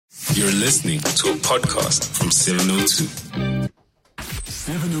You're listening to a podcast from 702.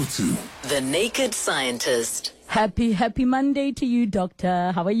 702. The Naked Scientist. Happy Monday to you,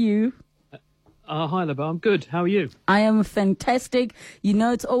 Doctor. How are you? Hi, Lebo. I'm good. How are you? I am fantastic. You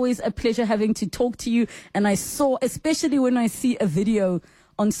know, it's always a pleasure having to talk to you. And I saw, especially when I see a video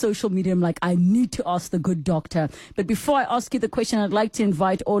on social media, I'm like, I need to ask the good doctor. But before I ask you the question, I'd like to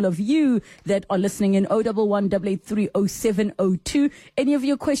invite all of you that are listening in 011-883-0702. Any of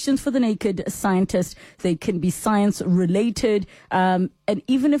your questions for the Naked Scientist, they can be science related. And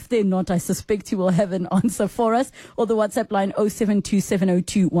even if they're not, I suspect you will have an answer for us. Or the WhatsApp line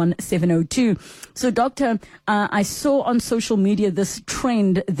 072-702-1702. So, Doctor, I saw on social media this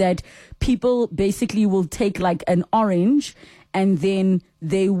trend that people basically will take like an orange and then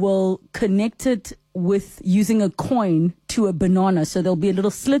they will connect it with using a coin to a banana. So there'll be a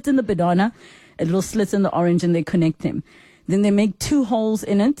little slit in the banana, a little slit in the orange, and they connect them. Then they make 2 holes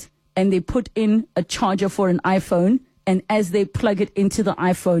in it, and they put in a charger for an iPhone. And as they plug it into the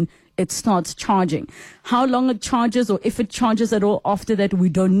iPhone, it starts charging. How long it charges, or if it charges at all after that, we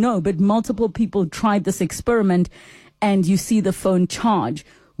don't know. But multiple people tried this experiment, and you see the phone charge.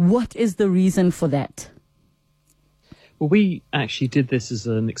 What is the reason for that? Well, we actually did this as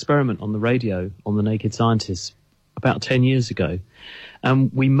an experiment on the radio on The Naked Scientist about 10 years ago.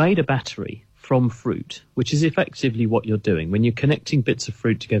 We made a battery from fruit, which is effectively what you're doing. When you're connecting bits of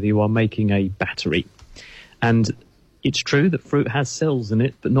fruit together, you are making a battery. And it's true that fruit has cells in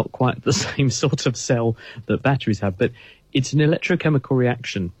it, but not quite the same sort of cell that batteries have. But it's an electrochemical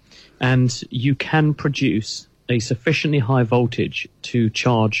reaction, and you can produce a sufficiently high voltage to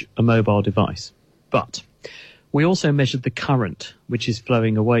charge a mobile device. But we also measured the current which is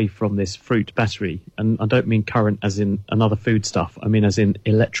flowing away from this fruit battery. And I don't mean current as in another foodstuff. I mean as in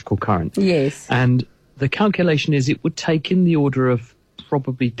electrical current. Yes. And the calculation is it would take in the order of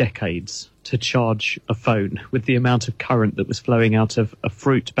probably decades to charge a phone with the amount of current that was flowing out of a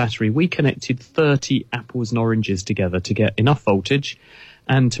fruit battery. We connected 30 apples and oranges together to get enough voltage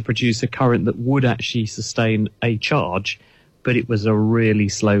and to produce a current that would actually sustain a charge, but it was a really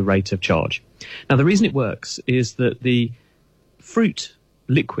slow rate of charge. Now, the reason it works is that the fruit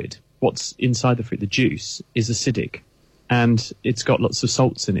liquid, what's inside the fruit, the juice, is acidic, and it's got lots of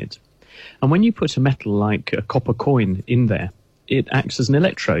salts in it. And when you put a metal like a copper coin in there, it acts as an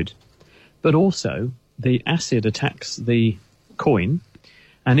electrode. But also, the acid attacks the coin,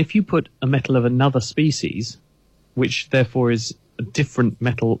 and if you put a metal of another species, which therefore is a different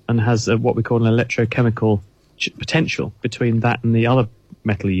metal and has what we call an electrochemical potential between that and the other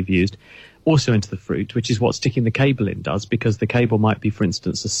metal you've used, also into the fruit, which is what sticking the cable in does, because the cable might be, for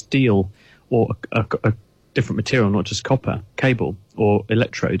instance, a steel or a different material, not just copper, cable or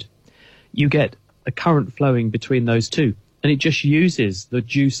electrode. You get a current flowing between those two, and it just uses the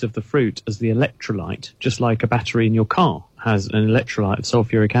juice of the fruit as the electrolyte, just like a battery in your car has an electrolyte of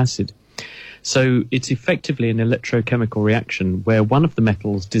sulfuric acid. So it's effectively an electrochemical reaction where one of the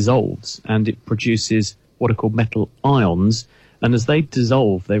metals dissolves and it produces what are called metal ions. And as they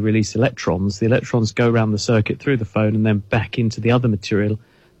dissolve, they release electrons. The electrons go around the circuit through the phone and then back into the other material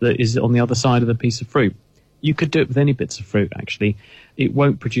that is on the other side of the piece of fruit. You could do it with any bits of fruit, actually. It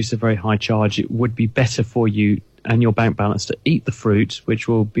won't produce a very high charge. It would be better for you and your bank balance to eat the fruit, which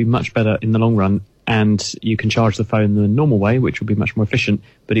will be much better in the long run. And you can charge the phone the normal way, which will be much more efficient,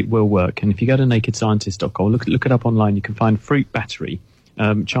 but it will work. And if you go to nakedscientist.com, look it up online, you can find fruit battery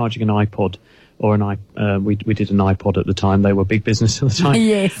charging an iPod. Or we did an iPod at the time. They were big business at the time.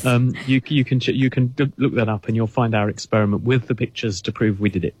 Yes. You can look that up and you'll find our experiment with the pictures to prove we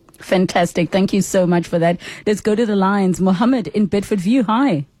did it. Fantastic. Thank you so much for that. Let's go to the lines. Mohammed in Bedford View.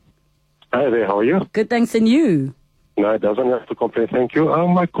 Hi. Hi there. How are you? Good, thanks. And you? No, it doesn't have to complain. Thank you.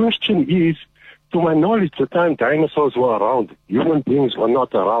 My question is, to my knowledge, the time dinosaurs were around, human beings were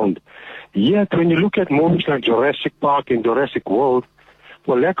not around. Yet, when you look at movies like Jurassic Park and Jurassic World,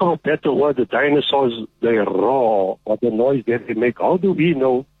 for lack of a better word, the dinosaurs, they roar, or the noise that they make. How do we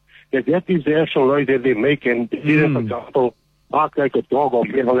know that is the actual noise that they make, and they didn't, for example, bark like a dog or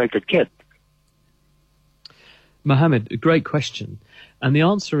meow like a cat? Mohammed, a great question. And the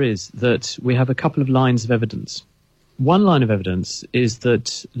answer is that we have a couple of lines of evidence. One line of evidence is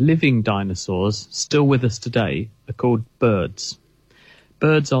that living dinosaurs, still with us today, are called birds.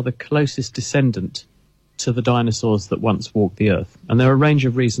 Birds are the closest descendant to the dinosaurs that once walked the earth. And there are a range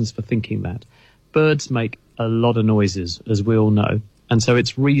of reasons for thinking that. Birds make a lot of noises, as we all know. And so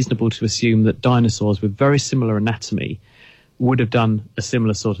it's reasonable to assume that dinosaurs with very similar anatomy would have done a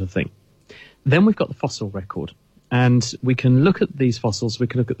similar sort of thing. Then we've got the fossil record. And we can look at these fossils, we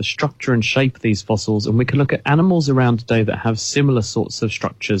can look at the structure and shape of these fossils, and we can look at animals around today that have similar sorts of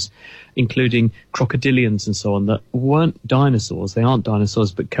structures, including crocodilians and so on, that weren't dinosaurs. They aren't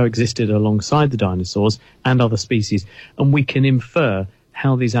dinosaurs, but coexisted alongside the dinosaurs and other species. And we can infer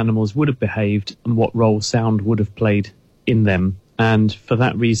how these animals would have behaved and what role sound would have played in them. And for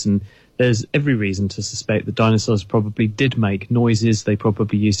that reason, there's every reason to suspect that dinosaurs probably did make noises. They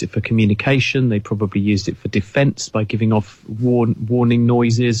probably used it for communication. They probably used it for defense by giving off warning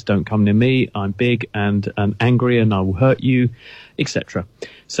noises. Don't come near me. I'm big and angry and I will hurt you, etc.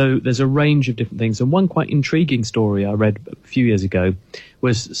 So there's a range of different things. And one quite intriguing story I read a few years ago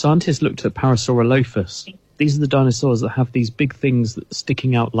was scientists looked at Parasaurolophus. These are the dinosaurs that have these big things that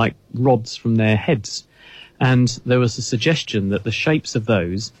sticking out like rods from their heads. And there was a suggestion that the shapes of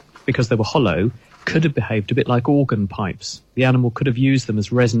those, because they were hollow, could have behaved a bit like organ pipes. The animal could have used them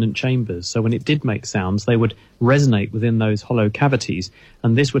as resonant chambers. So when it did make sounds, they would resonate within those hollow cavities.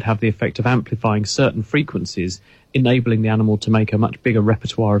 And this would have the effect of amplifying certain frequencies, enabling the animal to make a much bigger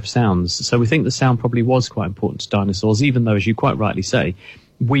repertoire of sounds. So we think the sound probably was quite important to dinosaurs, even though, as you quite rightly say,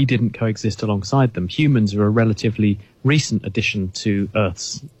 we didn't coexist alongside them. Humans are a relatively recent addition to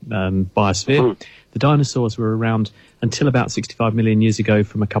Earth's biosphere. The dinosaurs were around until about 65 million years ago.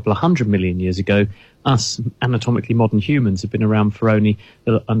 From a couple of 100 million years ago, us anatomically modern humans have been around for only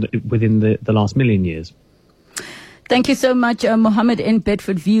within the last million years. Thank you so much, Mohammed in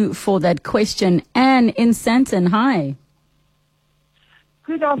Bedford View, for that question. Anne in Santon, hi.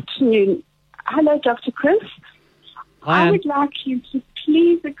 Good afternoon. Hello, Dr. Chris. Hi, I would like you to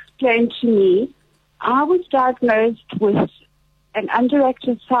please explain to me, I was diagnosed with an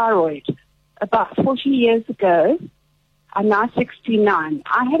underactive thyroid about 40 years ago. I'm now 69.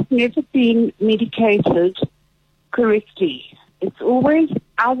 I have never been medicated correctly. It's always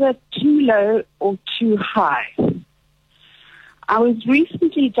either too low or too high. I was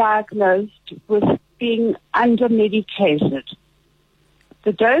recently diagnosed with being under-medicated.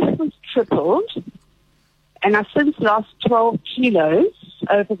 The dose was tripled, and I've since lost 12 kilos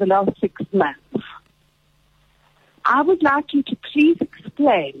over the last 6 months. I would like you to please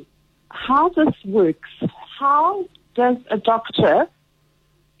explain how this works. How does a doctor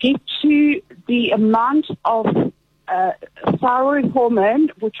get to the amount of thyroid hormone,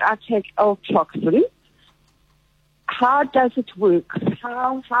 which I take L-toxin? How does it work?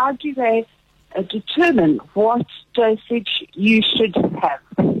 How do they determine what dosage you should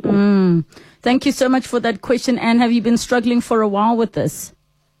have? Thank you so much for that question. Anne, have you been struggling for a while with this?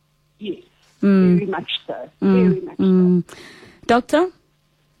 Yes, very much so. Very much so. Doctor?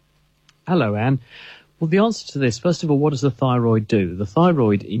 Hello, Anne. Well, the answer to this, first of all, what does the thyroid do? The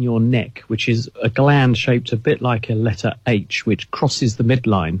thyroid in your neck, which is a gland shaped a bit like a letter H, which crosses the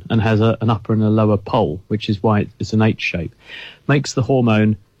midline and has an upper and a lower pole, which is why it's an H shape, makes the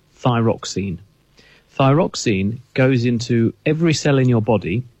hormone thyroxine. Thyroxine goes into every cell in your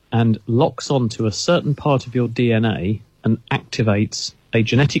body and locks onto a certain part of your DNA and activates a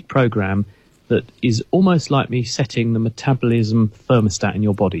genetic program that is almost like me setting the metabolism thermostat in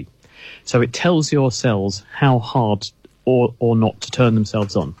your body. So it tells your cells how hard or not to turn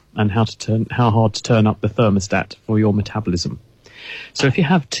themselves on and how hard to turn up the thermostat for your metabolism. So if you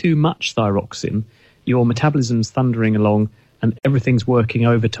have too much thyroxine, your metabolism's thundering along and everything's working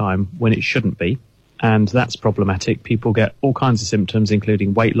overtime when it shouldn't be. And that's problematic. People get all kinds of symptoms,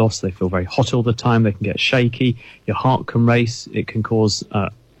 including weight loss. They feel very hot all the time. They can get shaky. Your heart can race. It can cause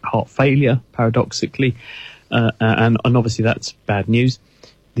heart failure, paradoxically. And obviously that's bad news.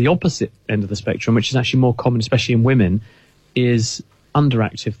 The opposite end of the spectrum, which is actually more common, especially in women, is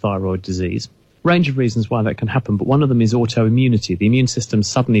underactive thyroid disease. Range of reasons why that can happen, but one of them is autoimmunity. The immune system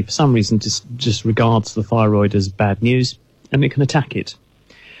suddenly, for some reason, just regards the thyroid as bad news, and it can attack it.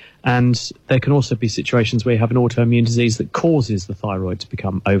 And there can also be situations where you have an autoimmune disease that causes the thyroid to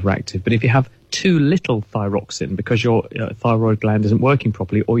become overactive. But if you have too little thyroxine because your thyroid gland isn't working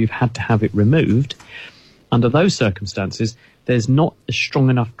properly, or you've had to have it removed, under those circumstances, there's not a strong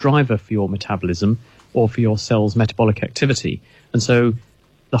enough driver for your metabolism or for your cell's metabolic activity. And so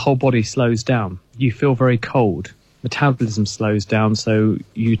the whole body slows down. You feel very cold. Metabolism slows down, so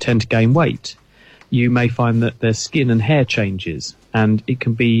you tend to gain weight. You may find that their skin and hair changes, and it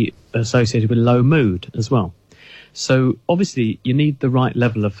can be associated with low mood as well. So obviously you need the right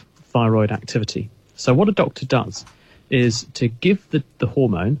level of thyroid activity. So what a doctor does is to give the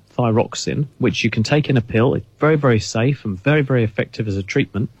hormone, thyroxine, which you can take in a pill. It's very, very safe and very, very effective as a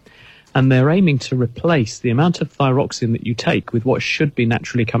treatment. And they're aiming to replace the amount of thyroxine that you take with what should be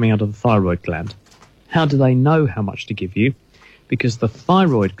naturally coming out of the thyroid gland. How do they know how much to give you? Because the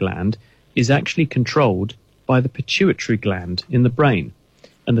thyroid gland is actually controlled by the pituitary gland in the brain.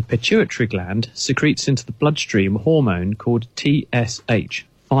 And the pituitary gland secretes into the bloodstream a hormone called TSH,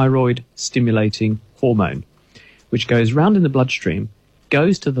 thyroid stimulating hormone, which goes round in the bloodstream,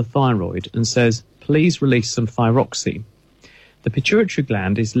 goes to the thyroid and says, please release some thyroxine. The pituitary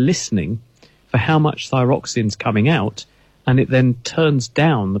gland is listening for how much thyroxine's coming out, and it then turns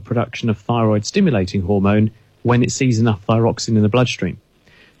down the production of thyroid stimulating hormone when it sees enough thyroxine in the bloodstream.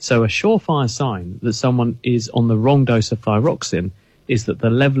 So a surefire sign that someone is on the wrong dose of thyroxine is that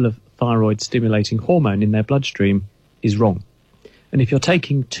the level of thyroid stimulating hormone in their bloodstream is wrong. And if you're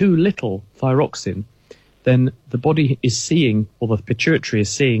taking too little thyroxine, then the body is seeing, or the pituitary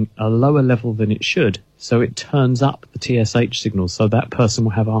is seeing, a lower level than it should. So it turns up the TSH signal. So that person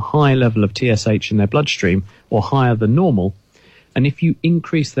will have a high level of TSH in their bloodstream, or higher than normal. And if you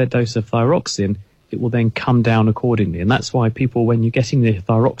increase their dose of thyroxine, it will then come down accordingly. And that's why people, when you're getting the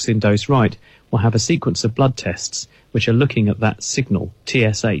thyroxine dose right, will have a sequence of blood tests which are looking at that signal,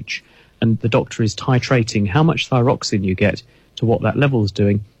 TSH. And the doctor is titrating how much thyroxine you get to what that level is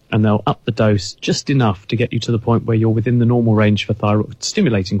doing, and they'll up the dose just enough to get you to the point where you're within the normal range for thyroid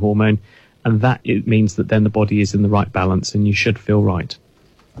stimulating hormone, and that it means that then the body is in the right balance and you should feel right.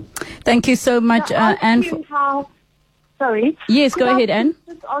 Thank you so much, Anne. Sorry. Yes, go ahead, Anne.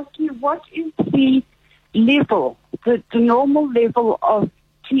 Just ask you, what is the level, the normal level of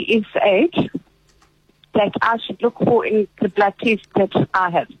TSH that I should look for in the blood test that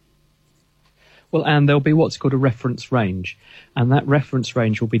I have? Well, Anne, there'll be what's called a reference range, and that reference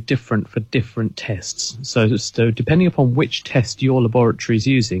range will be different for different tests. So depending upon which test your laboratory is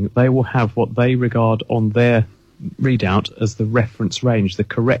using, they will have what they regard on their readout as the reference range, the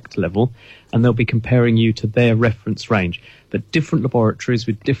correct level, and they'll be comparing you to their reference range. But different laboratories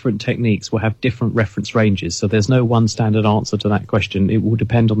with different techniques will have different reference ranges, so there's no one standard answer to that question. It will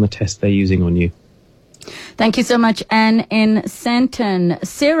depend on the test they're using on you. Thank you so much, Anne in Sandton.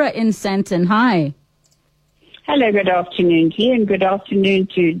 Sarah in Sandton, hi. Hello, good afternoon to you, and good afternoon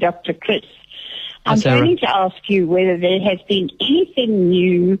to Dr. Chris. I'm going to ask you whether there has been anything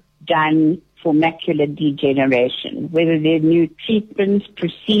new done for macular degeneration, whether there are new treatments,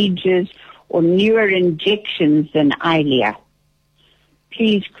 procedures, or newer injections than Eylea.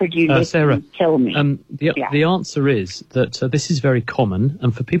 Please, could you tell me? The answer is that this is very common,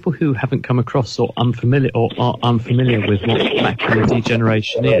 and for people who haven't come across or are unfamiliar with what macular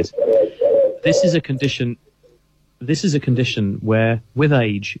degeneration is, this is a condition where, with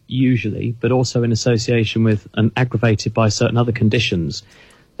age usually, but also in association with and aggravated by certain other conditions,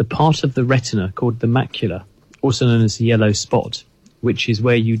 the part of the retina called the macula, also known as the yellow spot, which is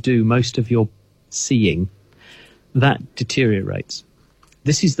where you do most of your seeing, that deteriorates.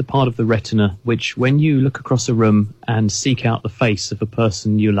 This is the part of the retina which, when you look across a room and seek out the face of a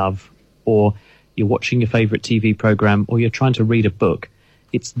person you love, or you're watching your favourite TV programme, or you're trying to read a book,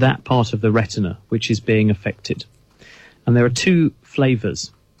 it's that part of the retina which is being affected. And there are two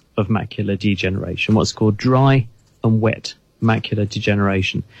flavours of macular degeneration, what's called dry and wet macular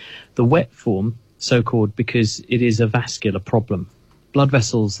degeneration. The wet form, so-called because it is a vascular problem. Blood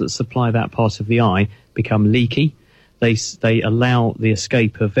vessels that supply that part of the eye become leaky. They allow the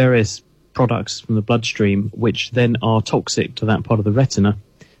escape of various products from the bloodstream, which then are toxic to that part of the retina,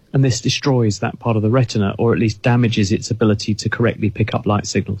 and this destroys that part of the retina, or at least damages its ability to correctly pick up light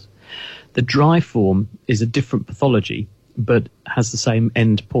signals. The dry form is a different pathology, but has the same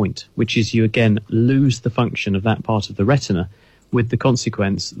end point, which is you again lose the function of that part of the retina, with the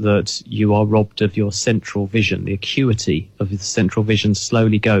consequence that you are robbed of your central vision. The acuity of the central vision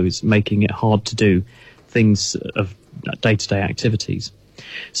slowly goes, making it hard to do things of day-to-day activities.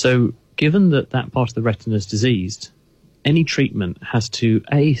 So given that that part of the retina is diseased, any treatment has to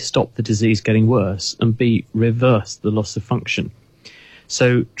A, stop the disease getting worse, and B, reverse the loss of function.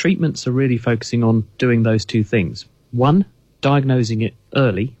 So treatments are really focusing on doing those two things. One, diagnosing it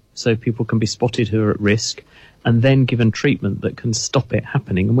early so people can be spotted who are at risk, and then given treatment that can stop it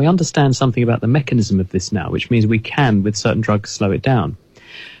happening. And we understand something about the mechanism of this now, which means we can, with certain drugs, slow it down.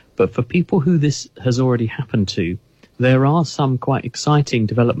 But for people who this has already happened to, there are some quite exciting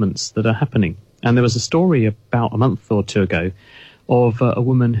developments that are happening. And there was a story about a month or two ago of a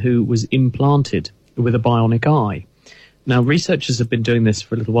woman who was implanted with a bionic eye. Now, researchers have been doing this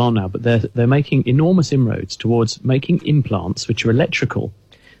for a little while now, but they're making enormous inroads towards making implants which are electrical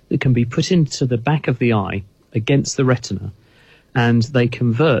that can be put into the back of the eye against the retina, and they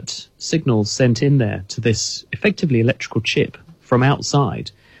convert signals sent in there to this effectively electrical chip from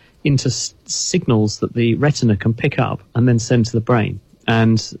outside into signals that the retina can pick up and then send to the brain.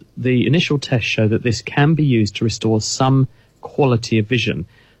 And the initial tests show that this can be used to restore some quality of vision,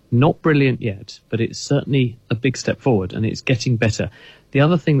 Not brilliant yet, but it's certainly a big step forward, and it's getting better. The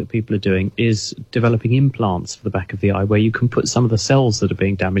other thing that people are doing is developing implants for the back of the eye where you can put some of the cells that are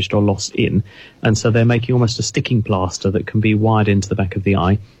being damaged or lost in. And so they're making almost a sticking plaster that can be wired into the back of the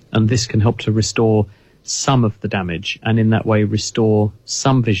eye. And this can help to restore some of the damage and in that way restore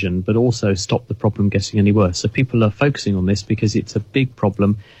some vision, but also stop the problem getting any worse. So people are focusing on this because it's a big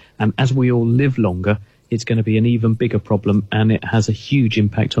problem. And as we all live longer, it's going to be an even bigger problem, and it has a huge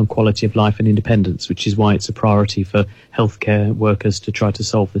impact on quality of life and independence, which is why it's a priority for healthcare workers to try to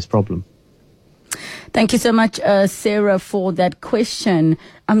solve this problem. Thank you so much, Sarah, for that question.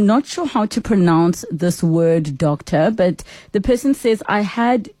 I'm not sure how to pronounce this word, doctor, but the person says, I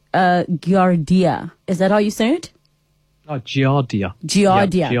had Giardia. Is that how you say it? Oh, Giardia.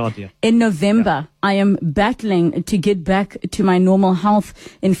 Giardia. Yeah, Giardia. In November, I am battling to get back to my normal health.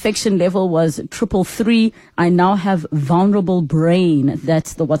 Infection level was 333. I now have vulnerable brain.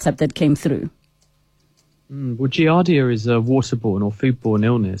 That's the WhatsApp that came through. Well, Giardia is a waterborne or foodborne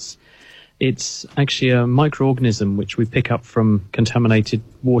illness. It's actually a microorganism which we pick up from contaminated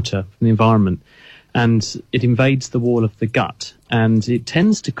water from the environment, and it invades the wall of the gut, and it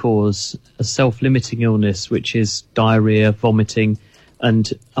tends to cause a self-limiting illness, which is diarrhea, vomiting,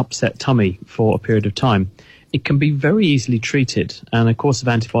 and upset tummy for a period of time. It can be very easily treated, and a course of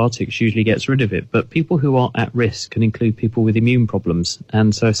antibiotics usually gets rid of it, but people who are at risk can include people with immune problems.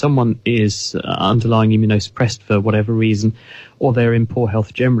 And so if someone is underlying immunosuppressed for whatever reason, or they're in poor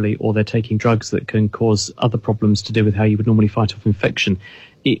health generally, or they're taking drugs that can cause other problems to do with how you would normally fight off infection,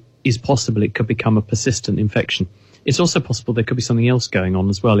 it is possible it could become a persistent infection. It's also possible there could be something else going on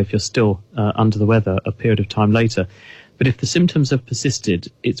as well if you're still under the weather a period of time later. But if the symptoms have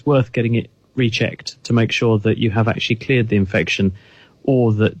persisted, it's worth getting it rechecked to make sure that you have actually cleared the infection,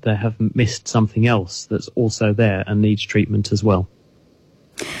 or that they have missed something else that's also there and needs treatment as well.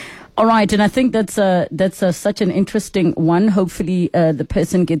 All right, and I think that's such an interesting one. Hopefully the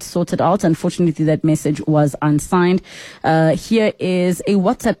person gets sorted out. Unfortunately, that message was unsigned. Here is a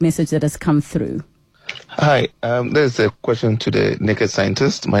WhatsApp message that has come through. Hi, there's a question to the Naked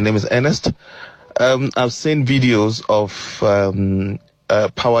Scientist. My name is Ernest. I've seen videos of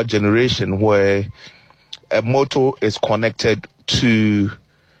power generation where a motor is connected to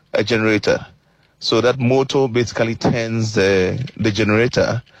a generator. So that motor basically turns the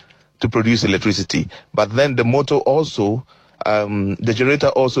generator to produce electricity. But then the motor also, the generator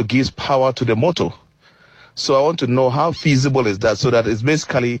also gives power to the motor. So I want to know how feasible is that, so that it's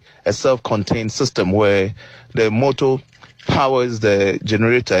basically a self-contained system where the motor powers the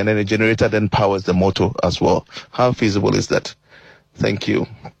generator and then the generator then powers the motor as well. How feasible is that? Thank you.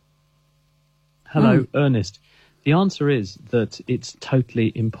 Hello, Ernest. The answer is that it's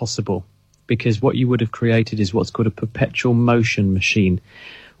totally impossible, because what you would have created is what's called a perpetual motion machine,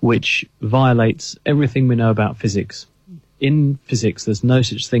 which violates everything we know about physics. In physics, there's no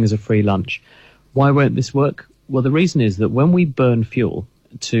such thing as a free lunch. Why won't this work? Well, the reason is that when we burn fuel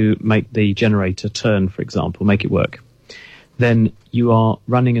to make the generator turn, for example, make it work, then you are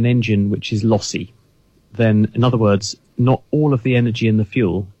running an engine which is lossy. Then, in other words, not all of the energy in the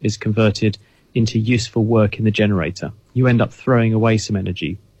fuel is converted into useful work in the generator. You end up throwing away some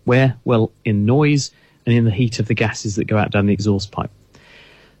energy. Where? Well, in noise and in the heat of the gases that go out down the exhaust pipe.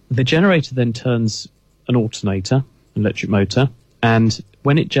 The generator then turns an alternator, an electric motor, and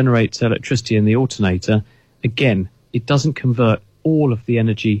when it generates electricity in the alternator, again, it doesn't convert all of the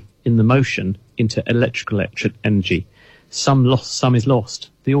energy in the motion into electrical energy. Some is lost.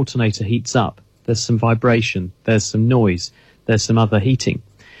 The alternator heats up. There's some vibration. There's some noise. There's some other heating.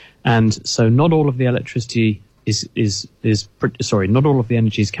 And so not all of the electricity not all of the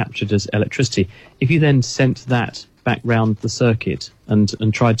energy is captured as electricity. If you then sent that back round the circuit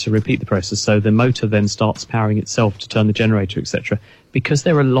and tried to repeat the process, so the motor then starts powering itself to turn the generator, etc., because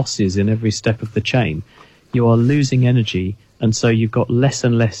there are losses in every step of the chain, you are losing energy, and so you've got less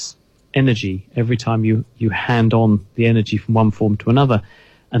and less energy every time you hand on the energy from one form to another,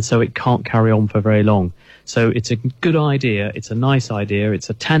 and so it can't carry on for very long. So it's a good idea, it's a nice idea, it's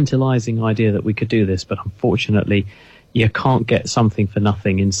a tantalizing idea that we could do this, but unfortunately you can't get something for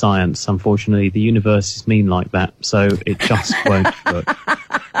nothing in science. Unfortunately, the universe is mean like that, so it just won't work.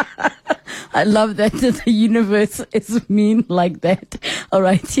 I love that the universe is mean like that. All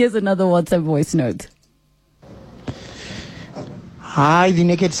right, here's another WhatsApp voice note. Hi, the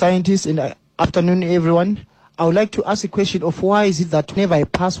Naked Scientist, and afternoon, everyone. I would like to ask a question of why is it that whenever I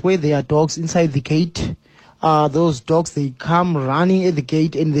pass where there are dogs inside the gate, those dogs, they come running at the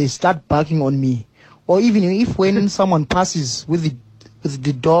gate and they start barking on me. Or even if when someone passes with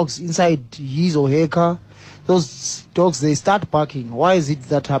the dogs inside his or her car, those dogs, they start barking. Why is it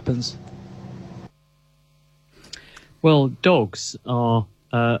that happens? Well, dogs are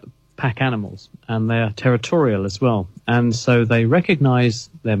pack animals, and they are territorial as well. And so they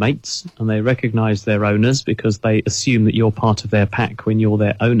recognize their mates and they recognize their owners because they assume that you're part of their pack when you're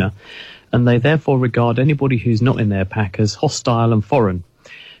their owner. And they therefore regard anybody who's not in their pack as hostile and foreign.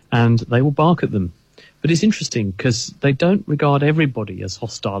 And they will bark at them. But it's interesting because they don't regard everybody as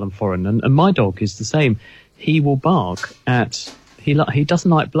hostile and foreign. And my dog is the same. He will bark at... He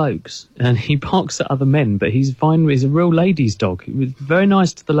doesn't like blokes, and he barks at other men, but he's fine. He's a real ladies' dog. He was very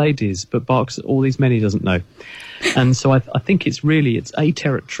nice to the ladies, but barks at all these men he doesn't know. And so I think it's A,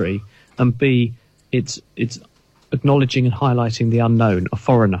 territory, and B, it's acknowledging and highlighting the unknown, a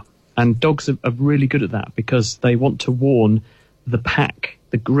foreigner. And dogs are really good at that because they want to warn the pack,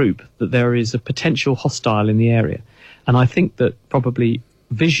 the group, that there is a potential hostile in the area. And I think that probably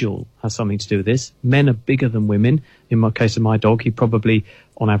visual has something to do with this. Men are bigger than women. In my case of my dog,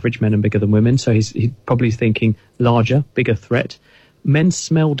 on average, men are bigger than women. So he's probably thinking larger, bigger threat. Men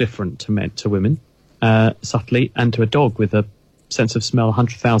smell different to women, subtly, and to a dog with a sense of smell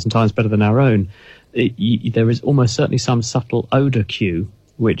 100,000 times better than our own. There is almost certainly some subtle odour cue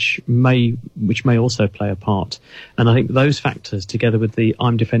which may also play a part. And I think those factors, together with the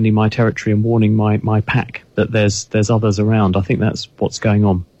I'm defending my territory and warning my pack that there's others around, I think that's what's going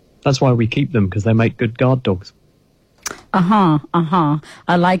on. That's why we keep them, because they make good guard dogs. I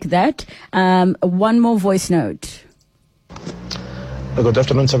like that. One more voice note. Good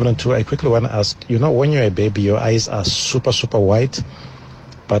afternoon, 702. I quickly want to ask, when you're a baby, your eyes are super, super white.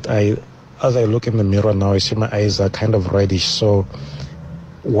 But as I look in the mirror now, I see my eyes are kind of reddish. So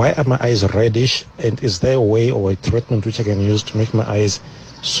why are my eyes reddish? And is there a way or a treatment which I can use to make my eyes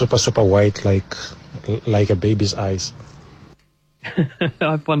super, super white like a baby's eyes?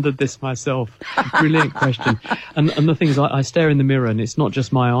 I've wondered this myself. Brilliant question. And the thing is, I stare in the mirror, and it's not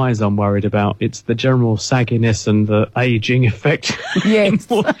just my eyes I'm worried about. It's the general sagginess and the aging effect. Yes.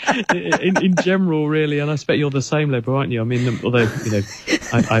 in general, really. And I expect you're the same, Leber, aren't you? I mean, although,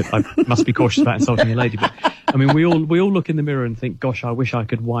 I must be cautious about insulting a lady, but I mean, we all look in the mirror and think, gosh, I wish I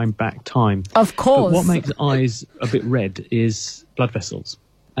could wind back time. Of course. But what makes eyes a bit red is blood vessels.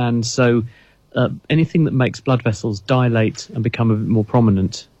 And so anything that makes blood vessels dilate and become a bit more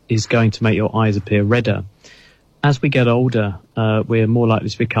prominent is going to make your eyes appear redder. As we get older, we're more likely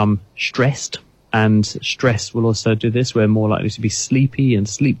to become stressed, and stress will also do this. We're more likely to be sleepy and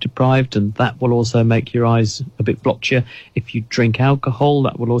sleep deprived, and that will also make your eyes a bit blotchier. If you drink alcohol,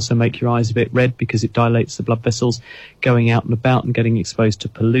 that will also make your eyes a bit red because it dilates the blood vessels. Going out and about and getting exposed to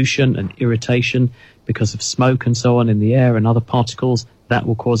pollution and irritation because of smoke and so on in the air and other particles, that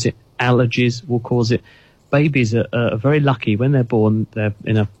will cause it. Allergies will cause it. Babies are very lucky when they're born. They're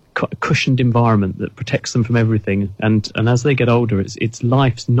in a cushioned environment that protects them from everything. And as they get older, it's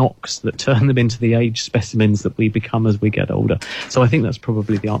life's knocks that turn them into the age specimens that we become as we get older. So I think that's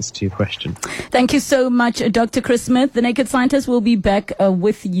probably the answer to your question. Thank you so much, Dr. Chris Smith. The Naked Scientist will be back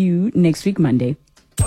with you next week, Monday.